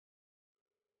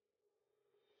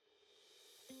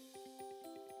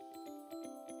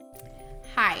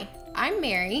Hi, I'm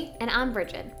Mary. And I'm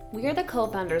Bridget. We are the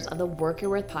co-founders of the Work Your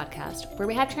Worth podcast, where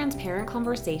we have transparent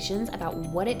conversations about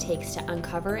what it takes to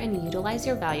uncover and utilize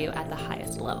your value at the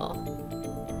highest level.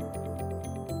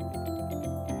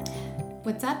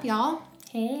 What's up, y'all?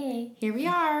 Hey. Here we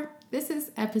are. This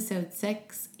is episode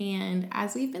 6, and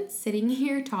as we've been sitting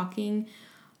here talking,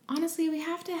 honestly, we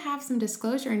have to have some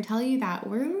disclosure and tell you that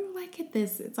we're like at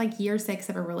this, it's like year 6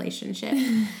 of a relationship.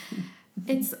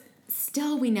 It's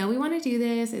still, we know we want to do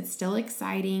this. It's still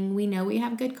exciting. We know we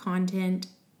have good content.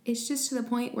 It's just to the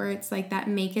point where it's like that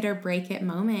make it or break it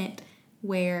moment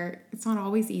where it's not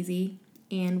always easy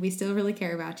and we still really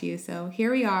care about you. So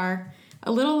here we are,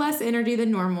 a little less energy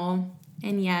than normal,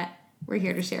 and yet we're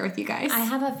here to share with you guys. I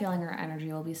have a feeling our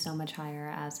energy will be so much higher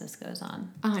as this goes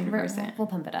on. 100%. We'll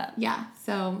pump it up. Yeah,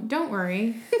 so don't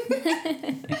worry.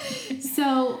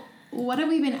 So what have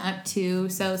we been up to?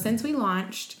 So since we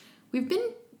launched, we've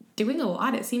been doing a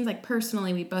lot. It seems like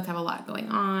personally we both have a lot going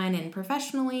on and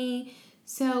professionally.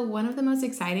 So one of the most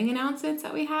exciting announcements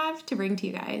that we have to bring to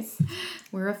you guys,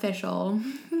 we're official.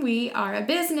 We are a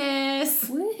business.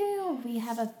 Woohoo! We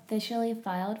have officially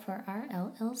filed for our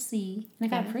LLC. And it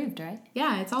got approved, right?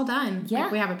 Yeah, it's all done. Yeah.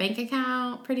 Like we have a bank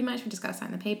account, pretty much. We just got to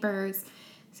sign the papers.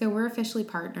 So we're officially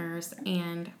partners,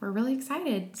 and we're really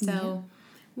excited. So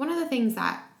one of the things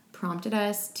that prompted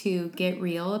us to get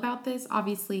real about this,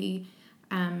 obviously,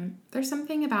 there's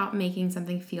something about making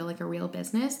something feel like a real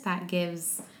business that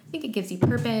gives, I think it gives you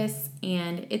purpose,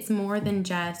 and it's more than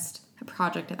just a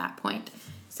project at that point.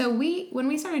 So when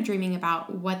we started dreaming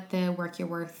about what the Work Your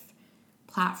Worth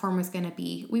platform was going to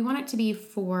be, we want it to be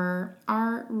for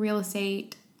our real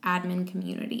estate admin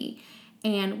community.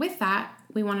 And with that,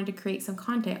 we wanted to create some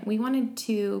content. We wanted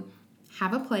to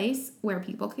have a place where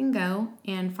people can go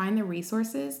and find the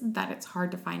resources that it's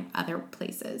hard to find other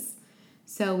places.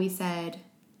 So we said,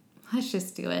 let's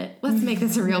just do it. Let's make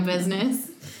this a real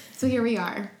business. So here we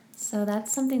are. So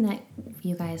that's something that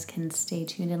you guys can stay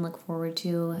tuned and look forward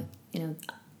to. You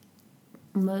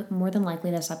know, more than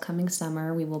likely this upcoming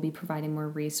summer, we will be providing more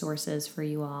resources for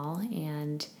you all.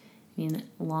 And I mean,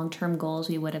 long-term goals,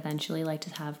 we would eventually like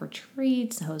to have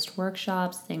retreats, host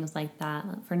workshops, things like that.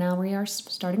 For now, we are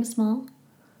starting small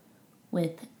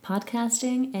with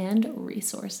podcasting and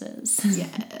resources.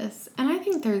 Yes. And I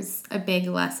think there's a big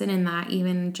lesson in that,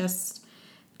 even just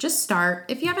start.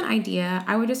 If you have an idea,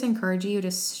 I would just encourage you to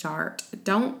start.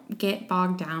 Don't get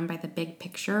bogged down by the big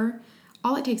picture.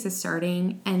 All it takes is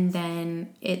starting, and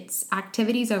then it's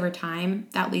activities over time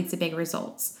that leads to big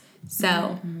results.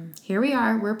 So here we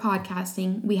are, we're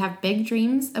podcasting. We have big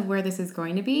dreams of where this is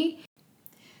going to be.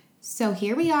 So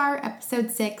here we are,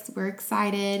 episode 6. We're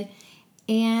excited,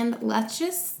 and let's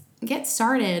just get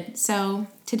started. So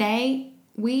today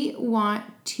we want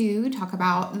to talk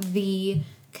about the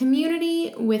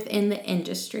community within the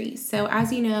industry. So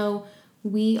as you know,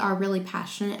 we are really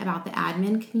passionate about the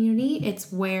admin community.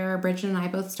 It's where Bridget and I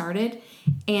both started.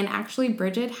 And actually,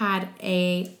 Bridget had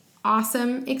a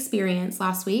awesome experience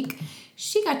last week.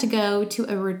 She got to go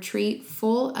to a retreat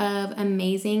full of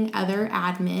amazing other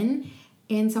admin.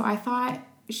 And so I thought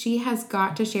she has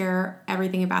got to share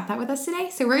everything about that with us today.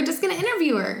 So we're just going to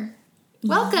interview her.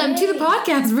 Welcome to the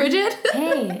podcast, Bridget.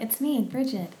 Hey, it's me,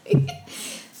 Bridget.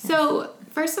 So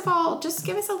first of all, just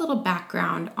give us a little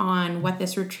background on what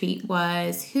this retreat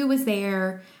was, who was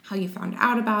there, how you found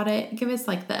out about it. Give us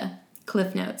like the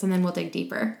Cliff Notes, and then we'll dig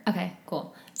deeper. Okay,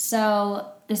 cool.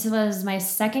 So this was my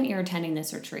second year attending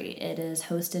this retreat. It is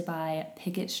hosted by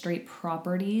Pickett Street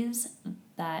Properties.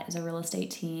 That is a real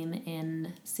estate team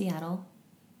in Seattle,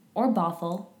 or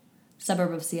Bothell,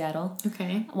 suburb of Seattle,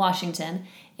 Washington.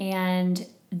 And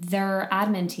their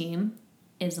admin team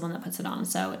is the one that puts it on.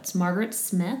 So it's Margaret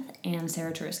Smith and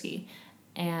Sarah Tursky.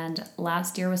 And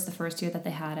last year was the first year that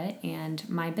they had it. And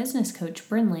my business coach,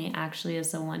 Brinley, actually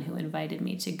is the one who invited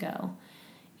me to go.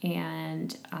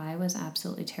 And I was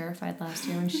absolutely terrified last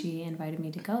year when she invited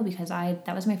me to go, because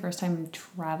that was my first time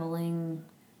traveling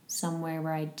somewhere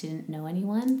where I didn't know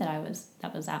anyone that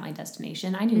was at my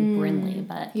destination. I knew Brinley,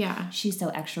 but she's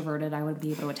so extroverted I wouldn't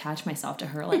be able to attach myself to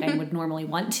her like I would normally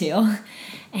want to.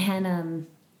 And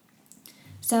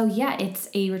so yeah, it's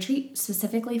a retreat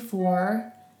specifically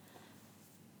for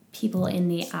people in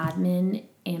the admin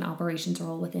and operations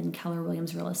role within Keller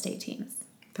Williams real estate teams.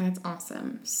 That's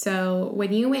awesome. So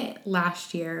when you went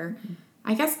last year,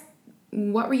 I guess,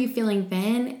 what were you feeling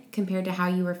then compared to how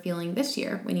you were feeling this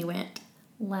year when you went?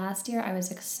 Last year I was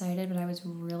excited, but I was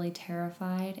really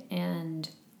terrified, and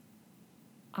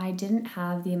I didn't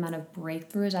have the amount of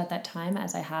breakthroughs at that time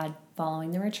as I had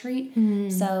following the retreat.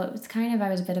 So it was I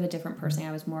was a bit of a different person.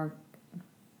 I was more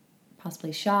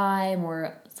possibly shy,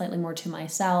 slightly more to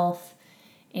myself.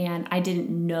 And I didn't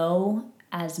know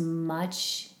as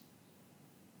much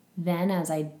then as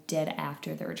I did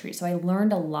after the retreat. So I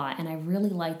learned a lot, and I really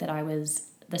liked that I was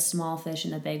the small fish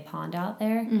in the big pond out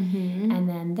there. Mm-hmm. And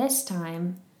then this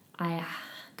time I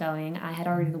had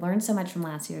already learned so much from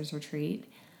last year's retreat,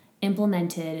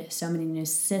 implemented so many new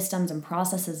systems and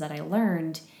processes that I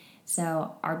learned.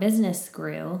 So our business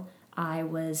grew. I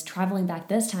was traveling back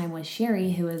this time with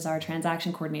Sherry, who is our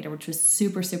transaction coordinator, which was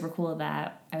super, super cool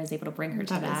that I was able to bring her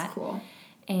to that. That is cool.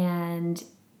 And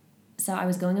so I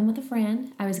was going in with a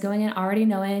friend. I was going in already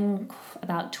knowing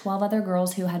about 12 other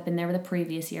girls who had been there the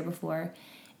previous year before.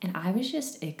 And I was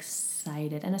just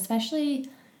excited. And especially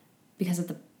because of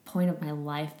the point of my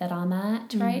life that I'm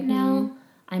at right now,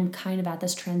 I'm kind of at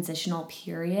this transitional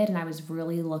period, and I was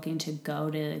really looking to go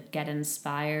to get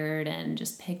inspired and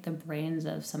just pick the brains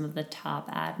of some of the top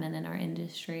admin in our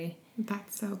industry.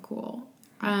 That's so cool.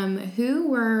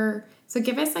 So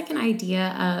give us like an idea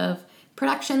of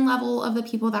production level of the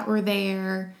people that were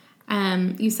there.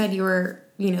 You said you were,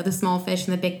 the small fish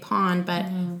in the big pond, but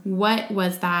what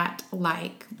was that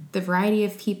like? The variety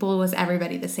of people, was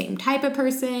everybody the same type of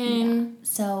person? Yeah.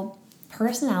 So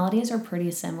personalities are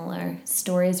pretty similar.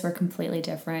 Stories were completely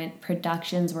different.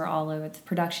 Productions were all over. The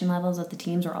production levels of the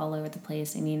teams were all over the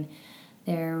place. I mean,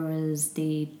 there was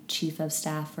the chief of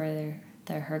staff for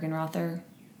the Hergenrother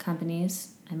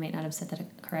companies. I might not have said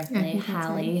that correctly.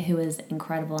 Hallie, right, who is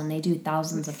incredible, and they do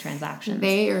thousands of transactions.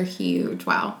 They are huge.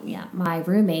 Wow. Yeah. My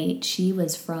roommate, she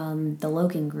was from the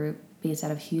Logan Group, based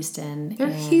out of Houston. They're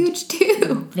huge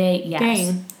too. They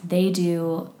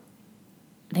do.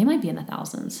 They might be in the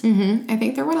thousands. Mm-hmm. I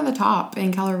think they're one of the top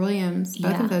in Keller Williams,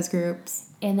 both of those groups.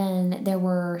 And then there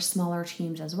were smaller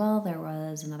teams as well. There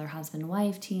was another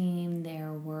husband-wife team.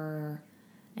 There were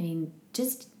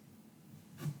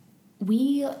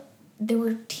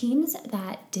were teams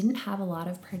that didn't have a lot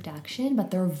of production, but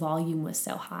their volume was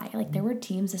so high. Like there were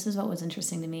teams, this is what was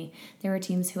interesting to me. There were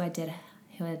teams who had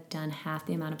done half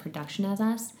the amount of production as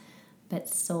us, but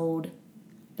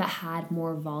had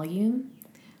more volume.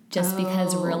 Just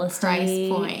because real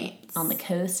estate on the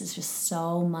coast is just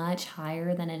so much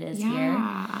higher than it is here.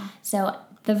 So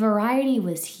the variety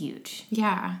was huge.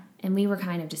 Yeah. And we were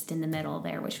kind of just in the middle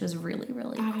there, which was really,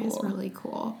 really cool. That is really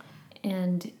cool.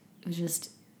 And it was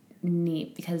just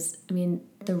neat because,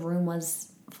 the room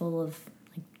was full of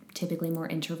typically more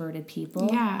introverted people.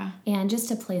 Yeah. And just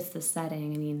to place the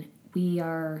setting, we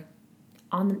are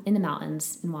in the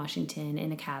mountains in Washington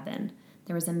in a cabin.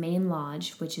 There was a main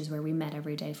lodge, which is where we met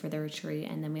every day for the retreat,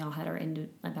 and then we all had I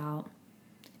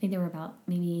think there were about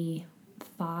maybe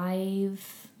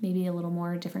 5, maybe a little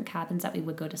more different cabins that we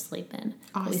would go to sleep in.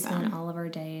 Awesome. But we spent all of our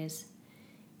days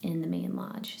in the main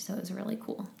lodge, so it was really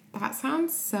cool. That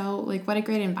sounds so, what a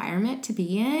great environment to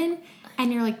be in,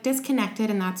 and you're, disconnected,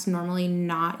 and that's normally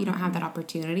not, you don't have that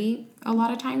opportunity a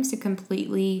lot of times to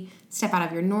completely step out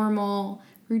of your normal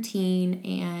routine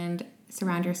and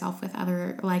surround yourself with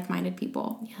other like-minded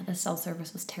people. Yeah, the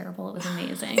self-service was terrible. It was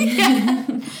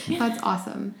amazing. That's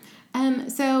awesome.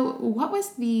 So what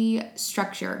was the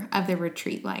structure of the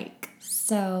retreat like?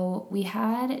 So we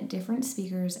had different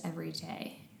speakers every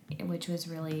day, which was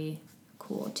really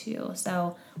cool too.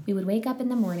 So we would wake up in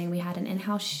the morning. We had an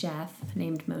in-house chef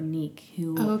named Monique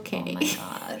who, oh my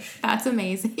gosh. That's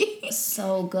amazing.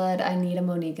 So good. I need a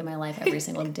Monique in my life every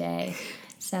single day.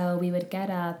 So we would get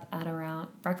up at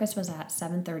breakfast was at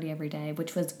 7:30 every day,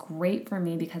 which was great for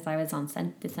me because I was on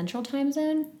the Central Time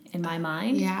Zone in my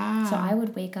mind. Yeah. So I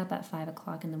would wake up at 5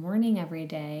 o'clock in the morning every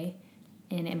day,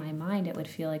 and in my mind it would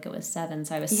feel like it was 7,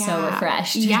 so I was so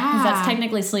refreshed. Yeah. Because that's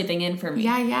technically sleeping in for me.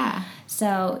 Yeah.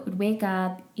 So we'd wake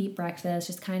up, eat breakfast,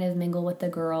 just kind of mingle with the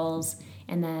girls,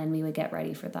 and then we would get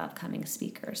ready for the upcoming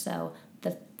speaker. So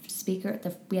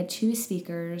we had 2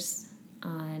 speakers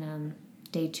on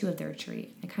day 2 of the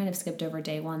retreat. I kind of skipped over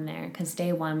day 1 there because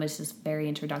day 1 was just very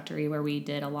introductory where we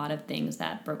did a lot of things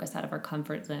that broke us out of our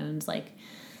comfort zones, like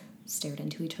stared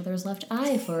into each other's left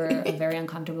eye for a very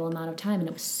uncomfortable amount of time, and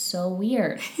it was so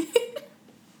weird.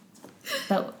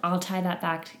 But I'll tie that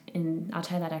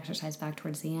exercise back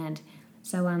towards the end.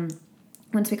 So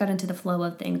once we got into the flow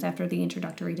of things after the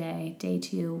introductory day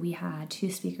 2, we had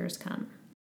 2 speakers come.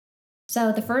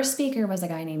 So the first speaker was a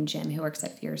guy named Jim who works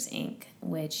at Fierce Inc.,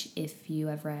 which if you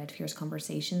have read Fierce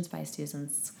Conversations by Susan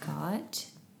Scott,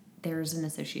 there's an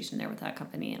association there with that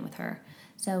company and with her.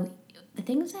 So the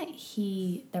things that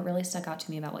really stuck out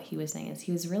to me about what he was saying is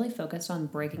he was really focused on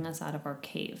breaking us out of our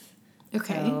cave.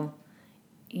 Okay.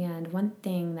 And one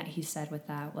thing that he said with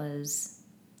that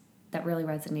that really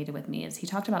resonated with me is he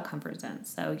talked about comfort zones.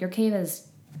 So your cave is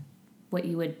what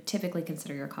you would typically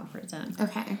consider your comfort zone.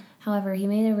 Okay. However, he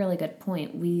made a really good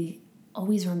point. We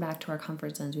always run back to our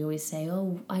comfort zones. We always say,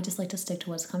 oh, I just like to stick to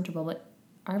what's comfortable. But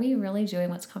are we really doing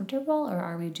what's comfortable, or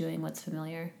are we doing what's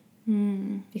familiar?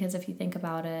 Because if you think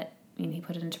about it, I mean, he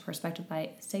put it into perspective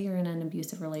by, say you're in an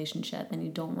abusive relationship and you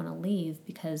don't want to leave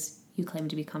because you claim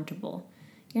to be comfortable.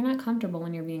 You're not comfortable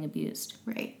when you're being abused.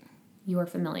 Right. You are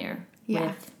familiar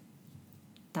with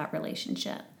that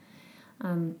relationship.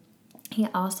 He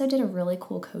also did a really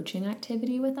cool coaching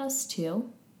activity with us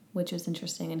too, which was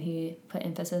interesting, and he put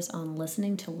emphasis on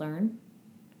listening to learn,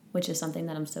 which is something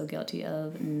that I'm so guilty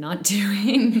of not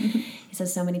doing. He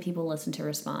says so many people listen to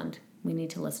respond. We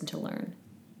need to listen to learn.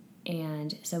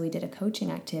 And so we did a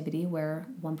coaching activity where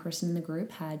one person in the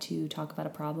group had to talk about a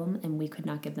problem, and we could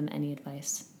not give them any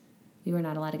advice. We were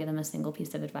not allowed to give them a single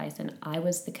piece of advice, and I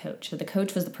was the coach. So the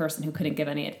coach was the person who couldn't give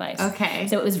any advice. Okay.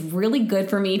 So it was really good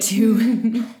for me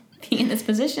to be in this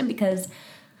position because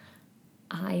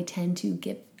I tend to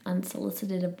give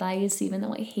unsolicited advice, even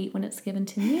though I hate when it's given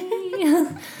to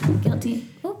me. Guilty.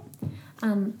 Oh.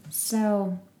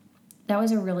 So that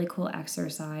was a really cool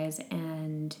exercise,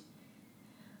 and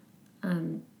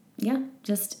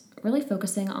just really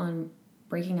focusing on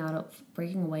breaking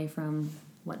away from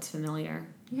what's familiar.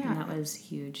 Yeah. And that was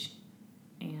huge.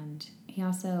 And he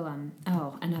also,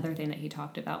 another thing that he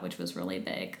talked about, which was really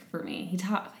big for me,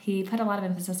 he put a lot of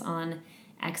emphasis on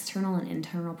external and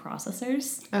internal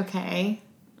processors. Okay.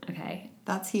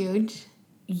 That's huge.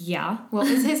 Yeah. What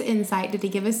was his insight? Did he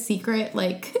give a secret,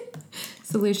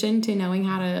 solution to knowing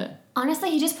how to...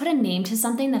 Honestly, he just put a name to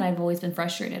something that I've always been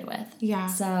frustrated with. Yeah.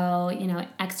 So,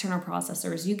 external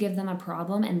processors, you give them a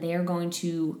problem and they're going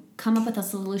to come up with a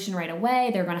solution right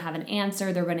away. They're going to have an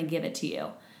answer. They're going to give it to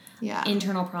you. Yeah.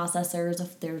 Internal processors,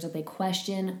 if there's a big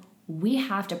question, we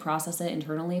have to process it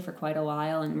internally for quite a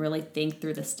while and really think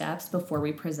through the steps before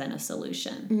we present a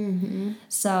solution. Mm-hmm.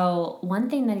 So one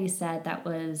thing that he said that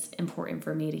was important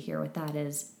for me to hear with that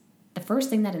is the first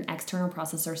thing that an external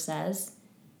processor says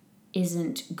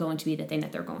isn't going to be the thing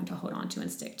that they're going to hold on to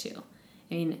and stick to.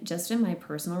 I mean, just in my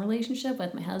personal relationship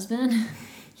with my husband,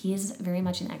 he is very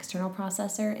much an external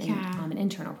processor and I'm an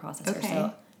internal processor. Okay.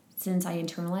 So since I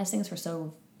internalize things for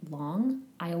so long,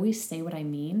 I always say what I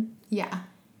mean. Yeah.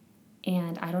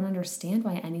 And I don't understand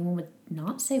why anyone would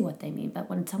not say what they mean. But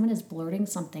when someone is blurting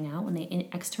something out, when they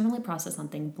externally process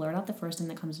something, blurt out the first thing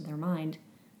that comes to their mind,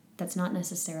 that's not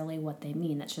necessarily what they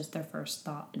mean. That's just their first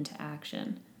thought into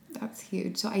action. That's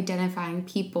huge. So identifying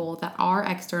people that are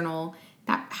external,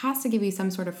 that has to give you some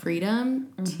sort of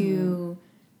freedom to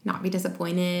not be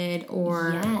disappointed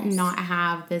or not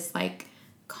have this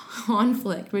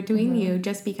conflict between you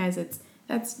just because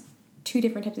that's two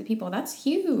different types of people. That's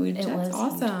huge. That's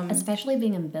awesome. Huge. Especially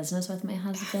being in business with my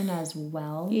husband as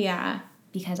well. Yeah.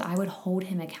 Because I would hold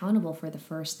him accountable for the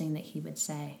first thing that he would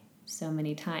say so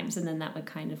many times. And then that would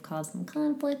kind of cause some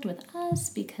conflict with us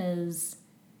because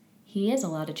he is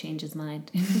allowed to change his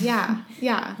mind. Yeah.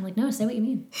 Yeah. I'm like, no, say what you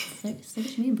mean. Say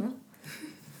what you mean,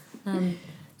 bro.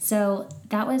 So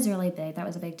that was really big. That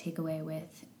was a big takeaway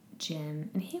with Jim.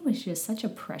 And he was just such a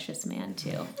precious man,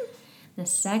 too. The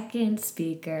second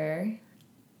speaker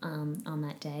on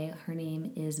that day, her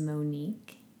name is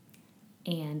Monique.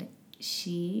 And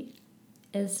she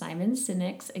is Simon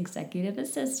Sinek's executive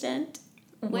assistant.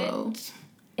 Whoa. Which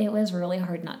it was really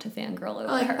hard not to fangirl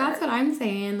over her. That's what I'm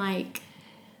saying.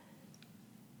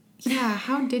 Yeah,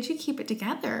 how did you keep it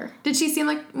together? Did she seem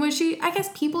I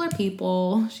guess people are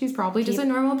people. She's probably just a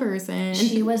normal person.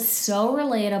 She was so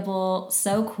relatable,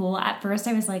 so cool. At first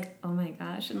I was like, oh my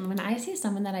gosh. And when I see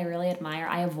someone that I really admire,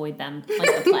 I avoid them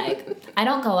like the plague. I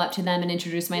don't go up to them and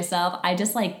introduce myself. I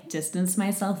just distance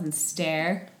myself and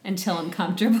stare until I'm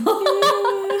comfortable.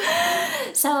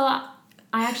 So I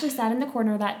actually sat in the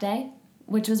corner that day,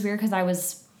 which was weird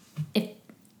because if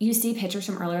you see pictures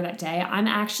from earlier that day,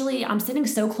 I'm sitting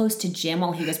so close to Jim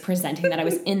while he was presenting that I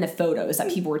was in the photos that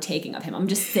people were taking of him. I'm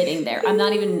just sitting there. I'm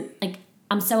not even,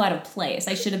 I'm so out of place.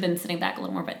 I should have been sitting back a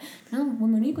little more, but no,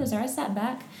 when Monique was there, I sat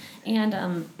back.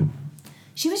 And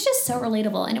she was just so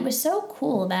relatable. And it was so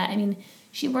cool that,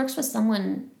 she works for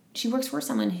someone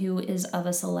who is of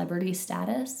a celebrity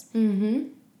status. Mm-hmm.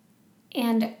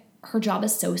 And her job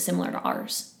is so similar to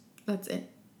ours. That's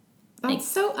it.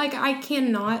 That's I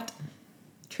cannot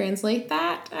translate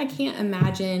that. I can't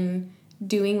imagine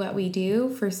doing what we do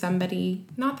for somebody,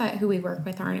 not that who we work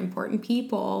with aren't important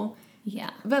people.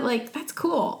 Yeah. But that's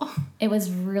cool. It was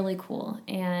really cool.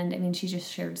 And she just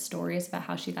shared stories about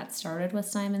how she got started with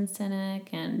Simon Sinek.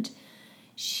 And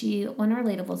one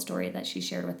relatable story that she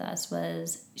shared with us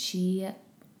was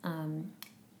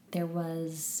there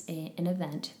was an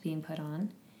event being put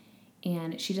on,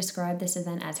 and she described this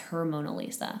event as her Mona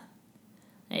Lisa.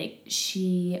 Like,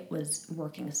 she was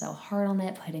working so hard on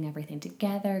it, putting everything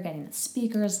together, getting the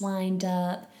speakers lined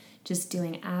up, just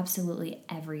doing absolutely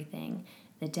everything.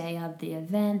 The day of the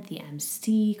event, the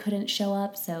MC couldn't show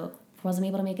up, so wasn't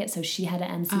able to make it, so she had to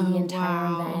MC the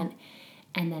entire event.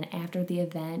 And then after the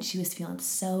event, she was feeling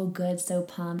so good, so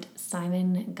pumped.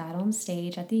 Simon got on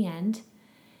stage at the end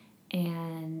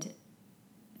and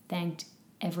thanked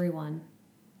everyone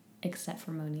except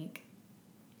for Monique.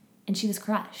 And she was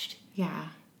crushed. Yeah.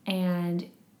 And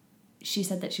she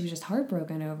said that she was just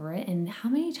heartbroken over it. And how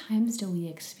many times do we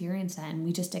experience that? And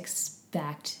we just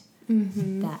expect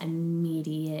that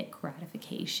immediate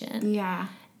gratification. Yeah.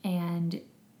 And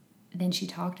then she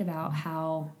talked about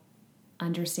how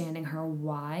understanding her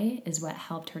why is what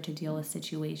helped her to deal with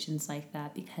situations like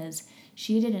that, because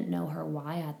she didn't know her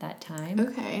why at that time.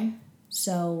 Okay.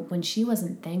 So when she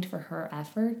wasn't thanked for her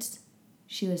efforts,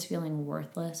 she was feeling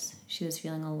worthless. She was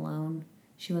feeling alone.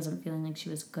 She wasn't feeling like she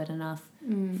was good enough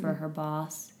for her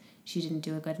boss. She didn't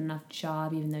do a good enough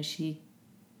job, even though she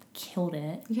killed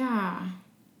it. Yeah.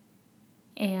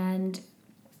 And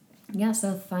yeah,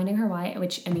 so finding her why,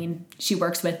 which, I mean, she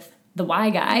works with the why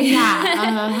guy.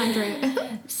 Yeah,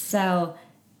 100. So,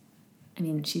 I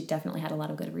mean, she definitely had a lot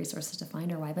of good resources to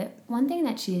find her why. But one thing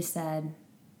that she said,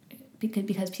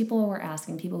 because people were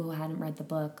asking, people who hadn't read the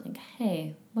book, like,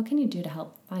 hey, what can you do to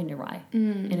help find your why?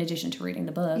 In addition to reading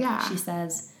the book, she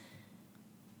says,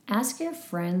 ask your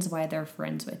friends why they're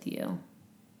friends with you.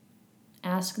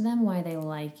 Ask them why they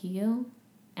like you.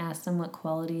 Ask them what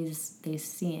qualities they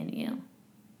see in you.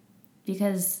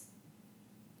 Because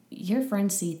your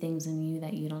friends see things in you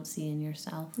that you don't see in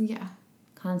yourself. Yeah.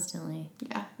 Constantly.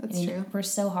 Yeah, that's true. We're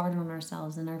so hard on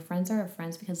ourselves, and our friends are our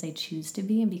friends because they choose to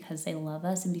be, and because they love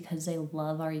us, and because they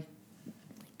love our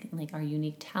our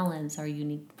unique talents, our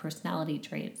unique personality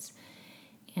traits.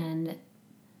 And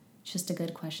it's just a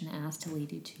good question to ask to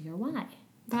lead you to your why.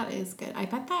 That is good. I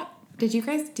bet that. Did you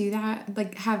guys do that?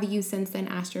 Like, have you since then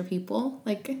asked your people?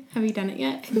 Like, have you done it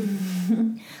yet?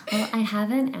 Well, I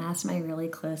haven't asked my really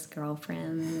close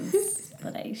girlfriends,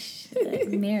 but I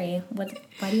should. Mary,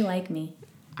 why do you like me?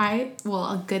 A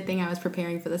good thing I was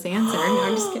preparing for this answer. No,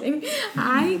 I'm just kidding.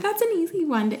 That's an easy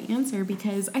one to answer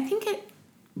because I think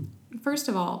first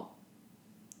of all,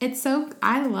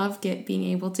 I love being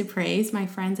able to praise my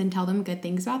friends and tell them good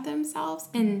things about themselves.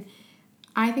 And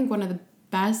I think one of the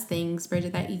best things,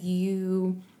 Bridget, that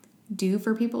you do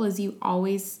for people is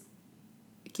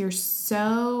you're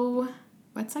so,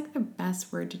 what's like the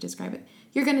best word to describe it?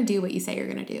 You're going to do what you say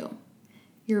you're going to do.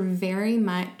 You're very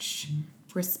much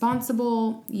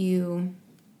responsible. You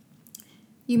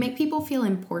make people feel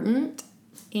important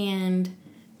and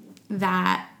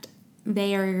that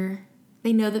they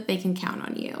know that they can count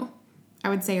on you. I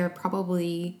would say are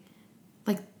probably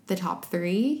like the top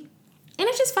 3. And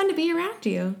it's just fun to be around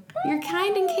you. You're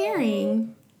kind and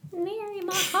caring. Mary,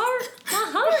 my heart.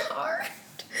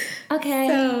 Okay.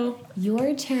 So,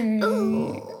 your turn.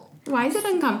 Ooh, why is it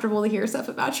uncomfortable to hear stuff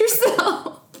about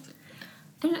yourself?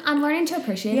 I'm learning to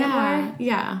appreciate it more.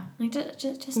 Yeah. Like,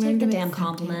 just take the damn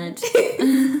compliment.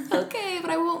 Okay,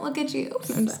 but I won't look at you.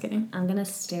 I'm just kidding. I'm going to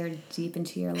stare deep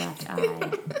into your left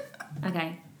eye.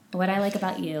 Okay. What I like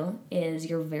about you is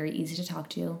you're very easy to talk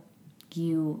to.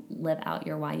 You live out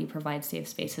your why. You provide safe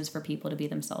spaces for people to be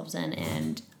themselves in.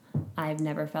 And I've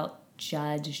never felt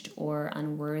judged or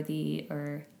unworthy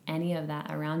or any of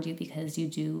that around you because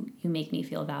you make me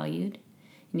feel valued.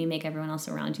 And you make everyone else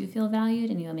around you feel valued,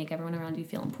 and you make everyone around you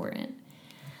feel important.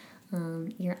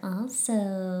 You're a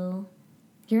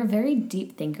very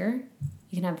deep thinker.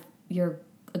 You're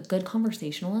a good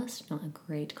conversationalist, not a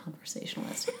great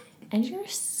conversationalist. And you're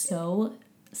so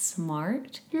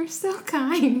smart. You're so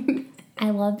kind.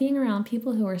 I love being around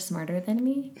people who are smarter than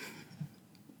me.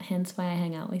 Hence why I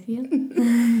hang out with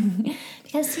you.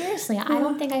 Because seriously, I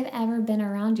don't think I've ever been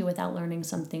around you without learning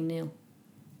something new.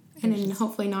 And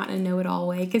hopefully not in a know-it-all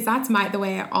way, because that's the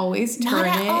way I always turn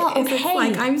it. Okay. It's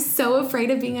like, I'm so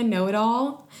afraid of being a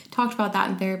know-it-all. Talked about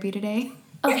that in therapy today.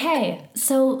 Okay,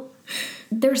 so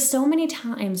there's so many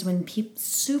times when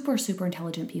super, super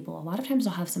intelligent people, a lot of times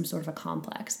they'll have some sort of a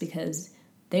complex because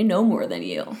they know more than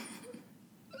you.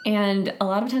 And a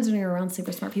lot of times when you're around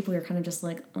super smart people, you're kind of just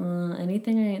like,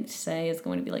 anything I say is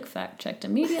going to be like fact-checked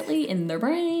immediately in their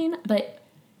brain. But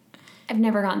I've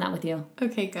never gotten that with you.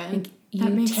 Okay, good.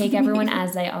 You take everyone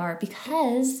as they are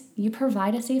because you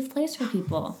provide a safe place for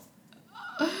people.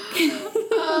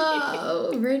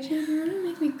 Oh, Bridget, you're gonna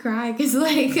make me cry because,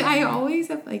 like, I always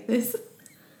have, like, this.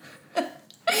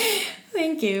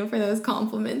 Thank you for those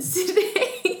compliments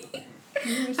today.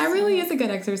 That really is a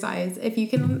good exercise. If you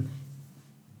can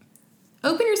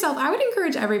open yourself. I would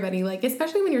encourage everybody, like,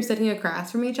 especially when you're sitting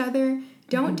across from each other,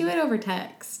 don't do it over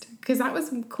text, because that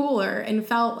was cooler and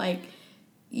felt like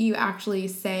you actually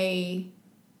say,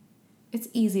 it's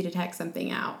easy to text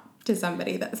something out to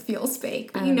somebody that feels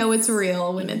fake, but you know it's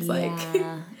real when it's like.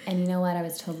 And you know what? I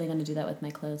was totally going to do that with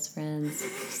my close friends,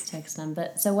 just text them.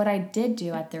 But so what I did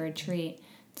do at the retreat,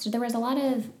 so there was a lot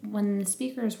of, when the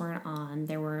speakers weren't on,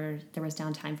 there was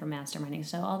downtime for masterminding.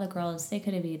 So all the girls, they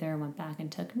could have either went back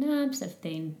and took naps if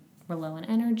they were low on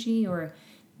energy, or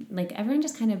like everyone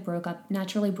just kind of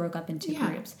naturally broke up into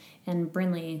groups. And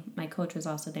Brinley, my coach, was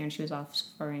also there, and she was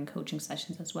offering coaching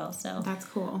sessions as well. So That's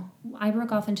cool. I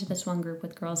broke off into this one group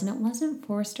with girls, and it wasn't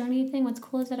forced or anything. What's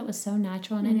cool is that it was so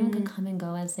natural, and anyone could come and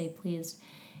go as they pleased.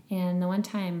 And the one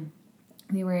time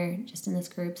we were just in this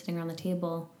group sitting around the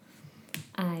table,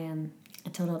 I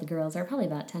told all the girls, there were probably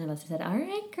about 10 of us, I said, all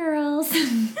right, girls,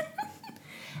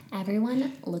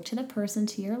 everyone look to the person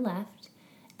to your left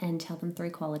and tell them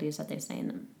 3 qualities that they say in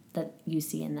them, that you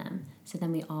see in them. So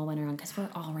then we all went around, because we're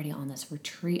already on this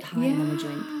retreat high, and then we're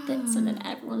doing this, and then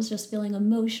everyone's just feeling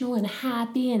emotional and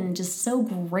happy and just so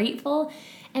grateful.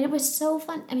 And it was so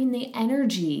fun. I mean, the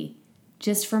energy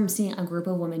just from seeing a group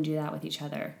of women do that with each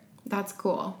other. That's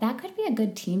cool. That could be a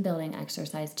good team building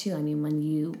exercise too. I mean, when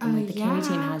the county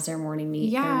team has their morning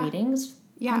their meetings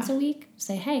once a week,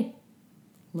 say, hey,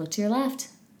 look to your left,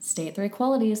 state 3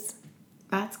 qualities.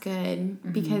 That's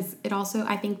good, because it also,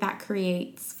 I think that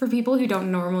creates, for people who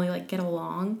don't normally like get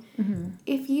along,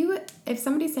 if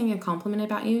somebody's saying a compliment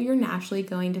about you, you're naturally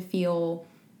going to feel,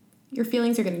 your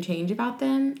feelings are going to change about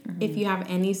them. If you have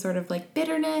any sort of like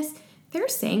bitterness, they're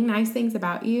saying nice things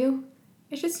about you.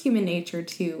 It's just human nature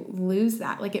to lose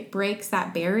that. Like, it breaks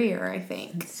that barrier, I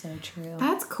think. That's so true.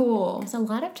 That's cool. Because a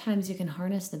lot of times you can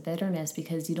harness the bitterness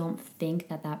because you don't think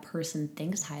that person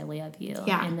thinks highly of you.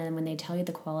 Yeah. And then when they tell you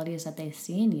the qualities that they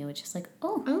see in you, it's just like,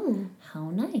 oh,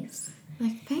 how nice.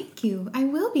 Like, thank you. I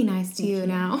will be nice to you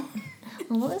now.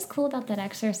 Well, what was cool about that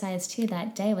exercise, too,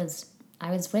 that day was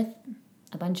I was with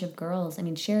a bunch of girls. I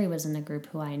mean, Sherry was in the group,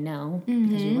 who I know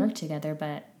because we worked together,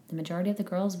 but the majority of the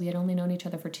girls, we had only known each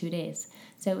other for 2 days.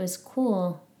 So it was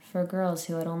cool for girls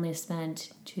who had only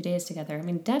spent 2 days together. I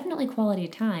mean, definitely quality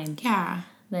time. Yeah.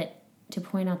 But to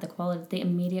point out the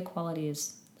immediate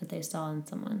qualities that they saw in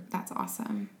someone. That's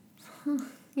awesome.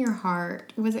 Your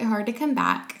heart. Was it hard to come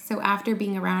back? So after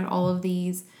being around all of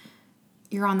these,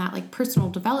 you're on that like personal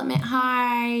development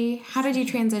high. How did you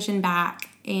transition back?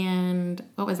 And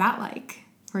what was that like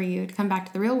for you to come back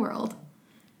to the real world?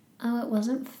 Oh, it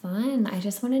wasn't fun. I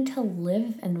just wanted to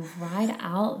live and ride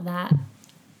out that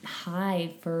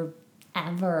high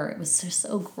forever. It was just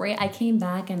so great. I came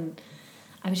back and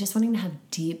I was just wanting to have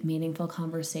deep, meaningful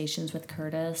conversations with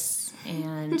Curtis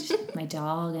and my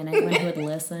dog and anyone who would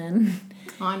listen.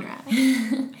 Conrad.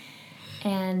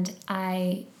 And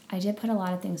I did put a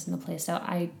lot of things into place. So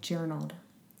I journaled.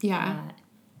 Yeah.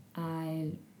 I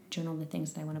journaled the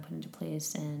things that I want to put into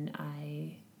place, and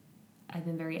I've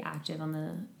been very active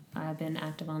I've been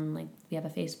active on, like, we have a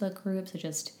Facebook group, so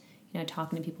just,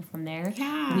 talking to people from there.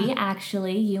 Yeah. We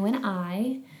actually, you and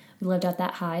I, we lived at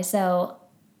that high, so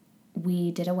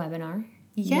we did a webinar.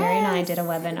 Yes. Mary and I did a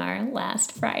webinar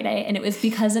last Friday, and it was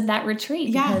because of that retreat.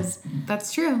 Yeah, because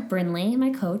that's true. Brinley,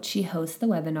 my coach, she hosts the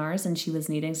webinars, and she was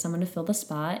needing someone to fill the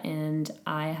spot, and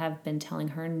I have been telling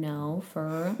her no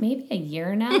for maybe a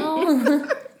year now.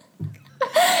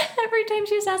 Every time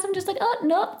she's asked, I'm just like, oh,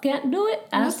 nope, can't do it.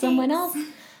 Ask someone else.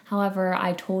 However,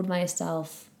 I told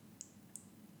myself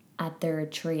at the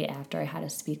retreat after I had to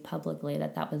speak publicly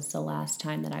that was the last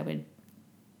time that I would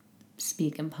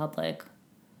speak in public,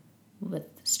 with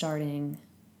starting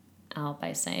out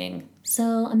by saying,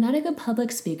 so I'm not a good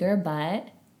public speaker, but...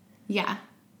 Yeah.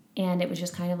 And it was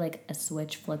just kind of like a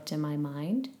switch flipped in my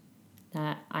mind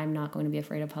that I'm not going to be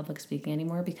afraid of public speaking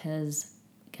anymore, because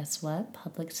guess what?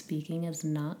 Public speaking is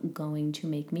not going to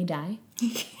make me die.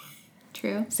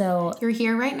 True. So you're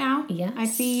here right now. Yes. I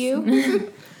see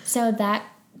you. So that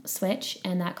switch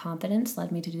and that confidence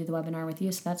led me to do the webinar with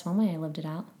you. So that's one way I lived it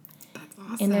out. That's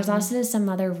awesome. And there's also some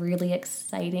other really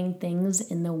exciting things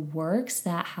in the works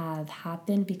that have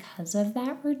happened because of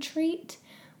that retreat,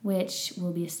 which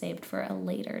will be saved for a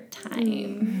later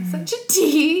time. Such a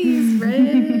tease,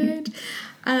 Red.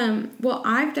 Well,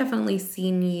 I've definitely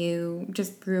seen you,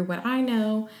 just through what I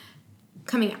know,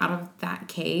 coming out of that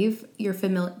cave.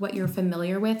 What you're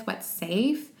familiar with, what's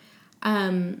safe.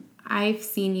 I've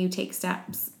seen you take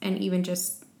steps, and even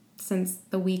just since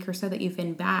the week or so that you've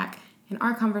been back in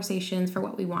our conversations for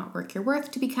what we want Work Your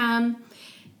Worth to become.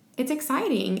 It's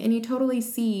exciting, and you totally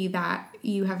see that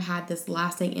you have had this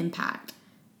lasting impact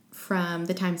from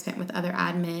the time spent with other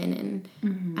admin,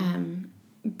 and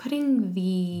putting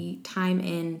the time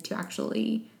in to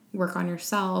actually work on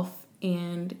yourself,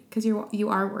 and because you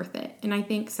are worth it. And I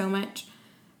think so much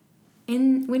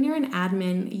when you're an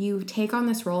admin, you take on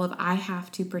this role of I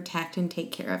have to protect and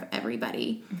take care of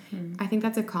everybody. I think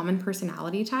that's a common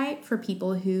personality type for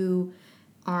people who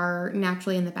are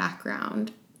naturally in the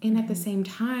background. And at the same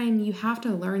time, you have to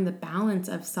learn the balance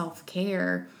of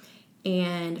self-care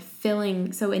and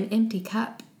filling. So an empty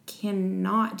cup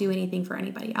cannot do anything for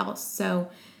anybody else. So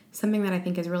something that I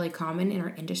think is really common in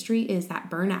our industry is that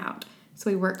burnout. So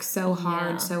we work so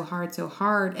hard, so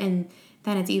hard, and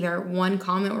then it's either one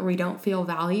comment where we don't feel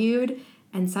valued,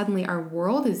 and suddenly our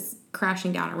world is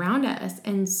crashing down around us.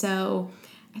 And so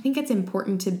I think it's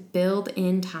important to build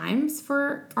in times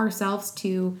for ourselves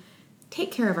to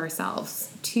take care of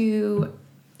ourselves, to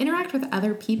interact with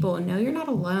other people and know you're not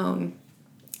alone.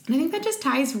 And I think that just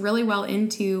ties really well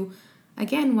into,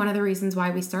 again, one of the reasons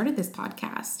why we started this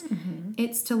podcast.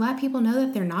 It's to let people know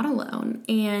that they're not alone.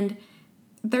 And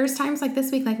there's times like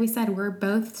this week, like we said, we're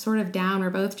both sort of down. We're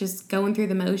both just going through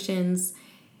the motions.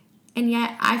 And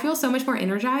yet I feel so much more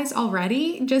energized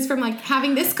already just from like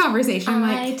having this conversation.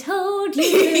 I told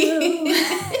you.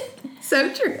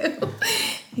 So true.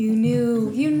 You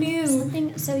knew.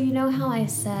 Something, so you know how I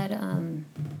said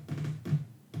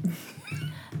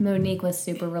Monique was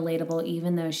super relatable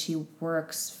even though she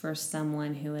works for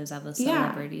someone who is of a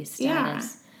celebrity status. Yeah.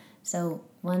 So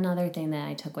one other thing that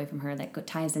I took away from her that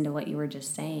ties into what you were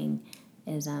just saying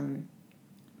is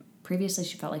previously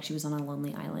she felt like she was on a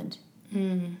lonely island.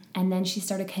 And then she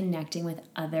started connecting with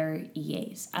other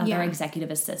EAs, other executive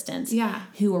assistants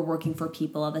who were working for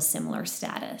people of a similar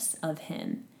status of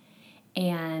him.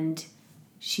 And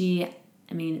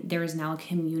there is now a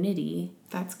community.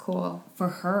 That's cool. For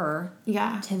her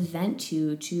to vent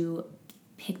to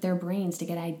pick their brains,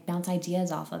 to bounce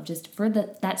ideas off of, just for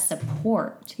that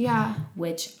support. Yeah.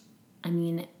 Which,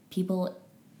 people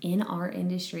in our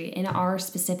industry, in our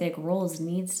specific roles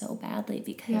need so badly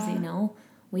because,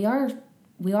 we are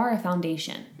a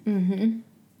foundation.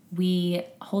 We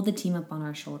hold the team up on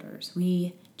our shoulders.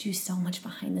 We do so much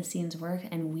behind the scenes work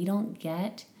and we don't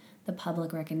get the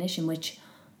public recognition, which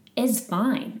is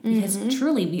fine because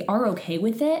truly we are okay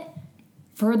with it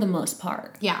for the most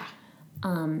part. Yeah.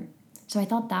 So I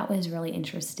thought that was really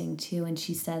interesting too. And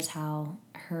she says how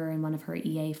her and one of her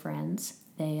EA friends,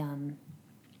 they'll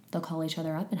call each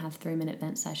other up and have 3-minute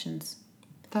vent sessions.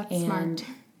 That's smart. And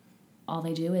all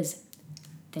they do is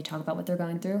they talk about what they're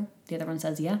going through. The other one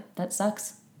says, yeah, that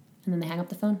sucks. And then they hang up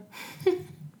the phone.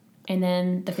 And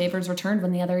then the favor's returned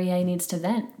when the other EA needs to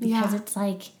vent. Because it's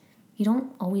like, you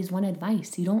don't always want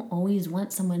advice. You don't always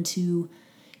want someone to,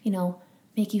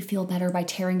 make you feel better by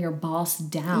tearing your boss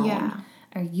down. Yeah.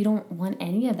 Or you don't want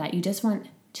any of that. You just want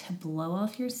to blow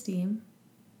off your steam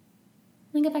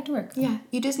and get back to work. Yeah.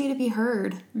 You just need to be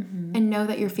heard and know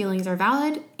that your feelings are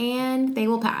valid and they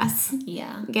will pass.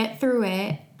 Yeah. Get through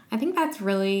it. I think that's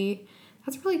really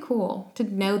cool to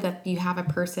know that you have a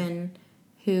person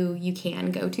who you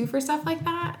can go to for stuff like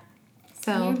that.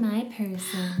 So you're my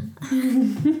person.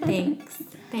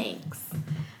 Thanks.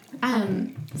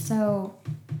 So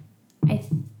I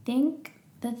think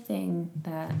the thing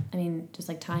that, just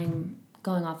like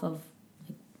going off of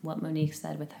like what Monique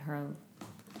said with her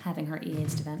having her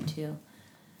EAs to vent to,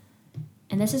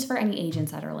 and this is for any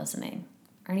agents that are listening,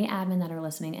 or any admin that are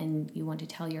listening and you want to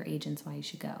tell your agents why you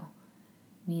should go.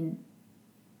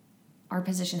 Our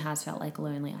position has felt like a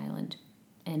lonely island,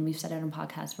 and we've said it on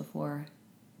podcasts before.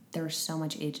 There's so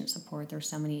much agent support. There's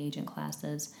so many agent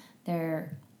classes.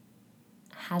 There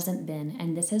hasn't been,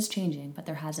 and this is changing, but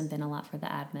there hasn't been a lot for the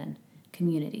admin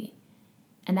community.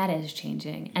 And that is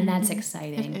changing, and that's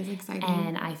exciting. It is exciting.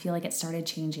 And I feel like it started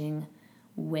changing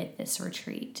with this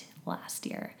retreat last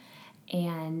year.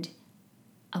 And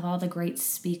of all the great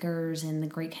speakers and the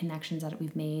great connections that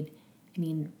we've made,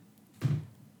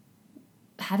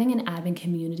 having an admin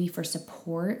community for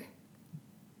support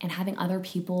and having other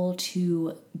people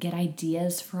to get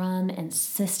ideas from and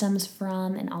systems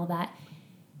from and all that.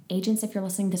 Agents, if you're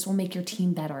listening, this will make your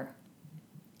team better.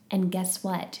 And guess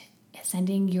what?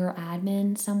 Sending your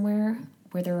admin somewhere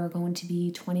where there are going to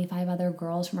be 25 other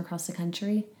girls from across the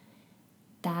country,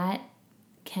 that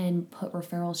can put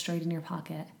referrals straight in your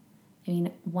pocket.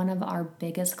 One of our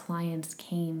biggest clients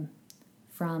came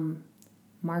from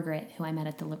Margaret, who I met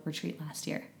at the retreat last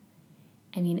year.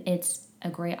 It's a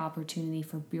great opportunity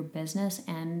for your business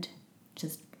and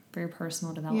just for your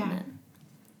personal development.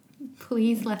 Yeah.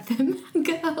 Please let them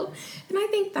go. And I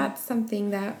think that's something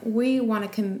that we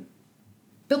want to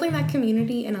building that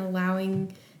community and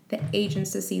allowing the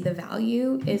agents to see the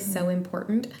value is so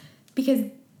important, because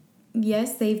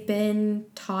yes, they've been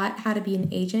taught how to be an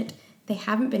agent. They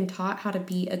haven't been taught how to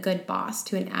be a good boss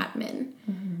to an admin.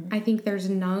 I think there's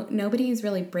nobody who's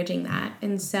really bridging that.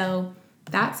 And so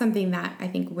that's something that I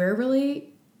think we're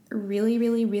really, really,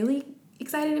 really, really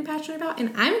excited and passionate about.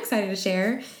 And I'm excited to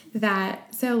share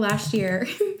that. So last year,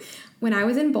 when I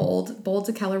was in Bold's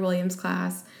a Keller Williams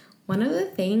class, one of the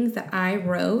things that I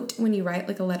wrote when you write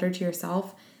like a letter to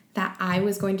yourself that I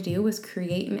was going to do was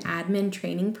create an admin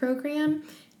training program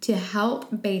to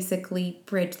help basically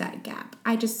bridge that gap.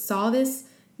 I just saw this,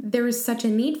 there was such a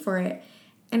need for it.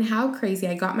 And how crazy,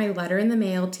 I got my letter in the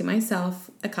mail to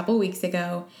myself a couple weeks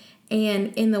ago,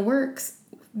 and in the works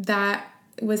that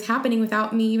was happening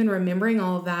without me even remembering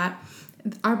all of that,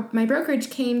 my brokerage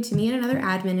came to me and another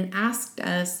admin and asked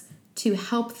us to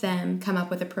help them come up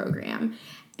with a program.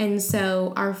 And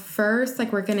so our first,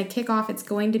 we're going to kick off, it's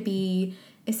going to be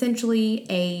essentially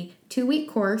a 2-week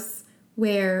course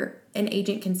where an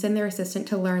agent can send their assistant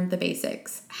to learn the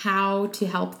basics, how to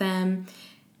help them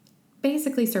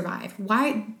basically survive.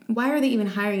 Why are they even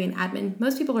hiring an admin?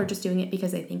 Most people are just doing it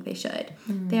because they think they should.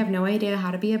 They have no idea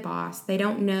how to be a boss. They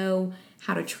don't know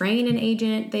how to train an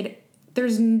agent.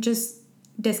 There's just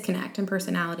disconnect in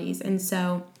personalities. And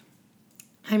so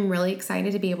I'm really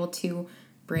excited to be able to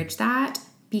bridge that,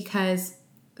 because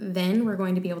then we're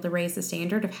going to be able to raise the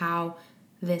standard of how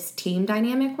this team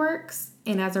dynamic works.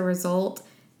 And as a result,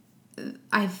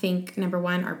 I think, number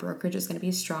one, our brokerage is going to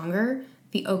be stronger.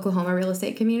 The Oklahoma real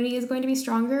estate community is going to be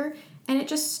stronger. And it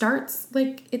just starts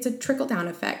it's a trickle-down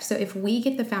effect. So if we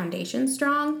get the foundation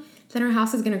strong, then our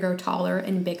house is going to grow taller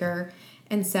and bigger.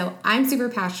 And so I'm super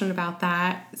passionate about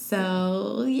that.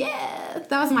 So yeah,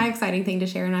 that was my exciting thing to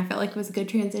share. And I felt like it was a good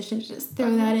transition to just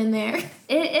throw that in there.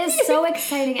 It is so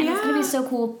exciting. And it's going to be so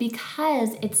cool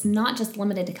because it's not just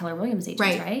limited to Keller Williams agents,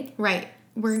 right? Right.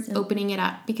 We're opening it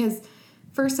up because,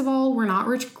 first of all, we're not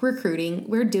recruiting.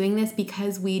 We're doing this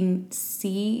because we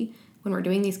see when we're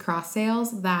doing these cross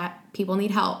sales that people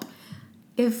need help.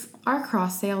 If our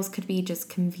cross sales could be just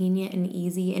convenient and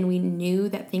easy and we knew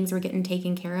that things were getting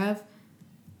taken care of,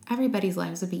 everybody's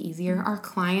lives would be easier. Our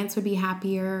clients would be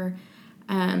happier.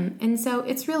 And so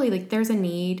it's really there's a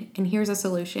need and here's a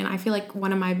solution. I feel like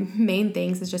one of my main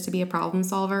things is just to be a problem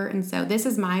solver. And so this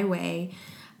is my way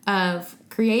of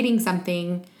creating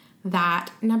something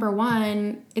that, number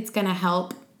one, it's going to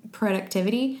help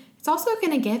productivity. It's also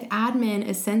going to give admin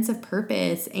a sense of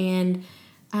purpose and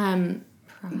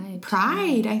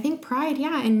pride. I think pride,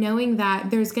 yeah. And knowing that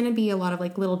there's going to be a lot of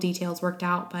little details worked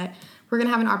out, but we're going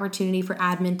to have an opportunity for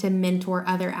admin to mentor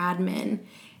other admin.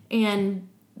 And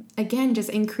again, just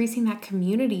increasing that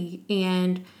community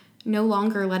and no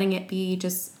longer letting it be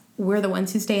just we're the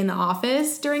ones who stay in the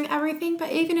office during everything,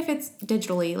 but even if it's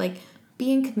digitally,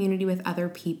 be in community with other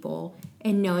people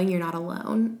and knowing you're not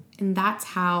alone. And that's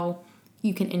how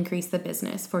you can increase the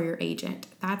business for your agent.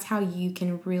 That's how you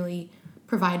can really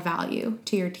provide value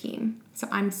to your team. So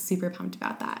I'm super pumped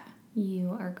about that.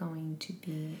 You are going to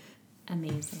be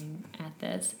amazing at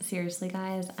this. Seriously,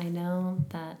 guys, I know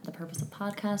that the purpose of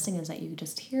podcasting is that you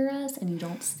just hear us and you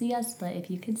don't see us, but if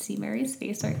you could see Mary's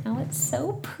face right now, it's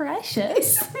so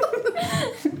precious.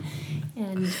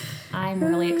 And I'm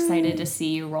really excited to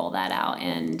see you roll that out.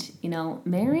 And,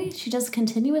 Mary, she just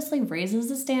continuously raises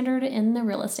the standard in the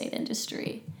real estate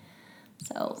industry.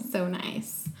 So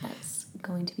nice. That's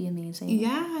going to be amazing.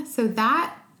 Yeah, so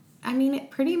that,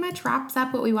 it pretty much wraps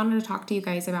up what we wanted to talk to you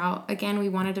guys about. Again, we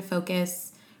wanted to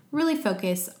really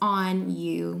focus on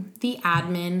you, the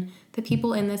admin, the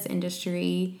people in this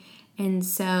industry. And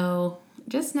so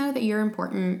just know that you're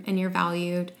important and you're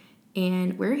valued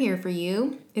and we're here for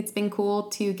you. It's been cool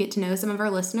to get to know some of our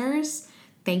listeners.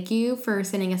 Thank you for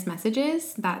sending us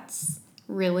messages. That's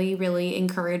really, really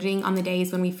encouraging on the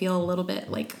days when we feel a little bit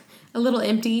a little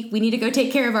empty. We need to go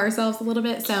take care of ourselves a little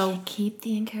bit. So keep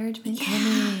the encouragement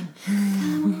coming.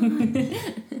 Come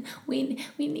on. we need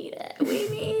it. We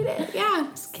need it. Yeah.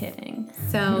 Just kidding.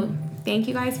 So thank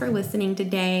you guys for listening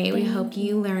today. We hope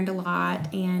you learned a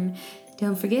lot. And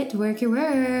don't forget to work your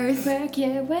worth. Work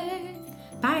your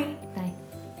worth. Bye. Bye.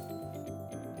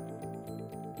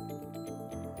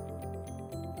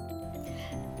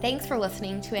 Thanks for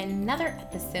listening to another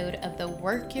episode of the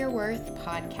Work Your Worth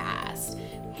podcast.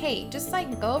 Hey, just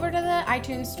go over to the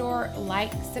iTunes store,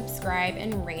 subscribe,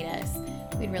 and rate us.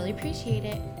 We'd really appreciate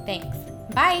it. Thanks.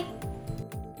 Bye.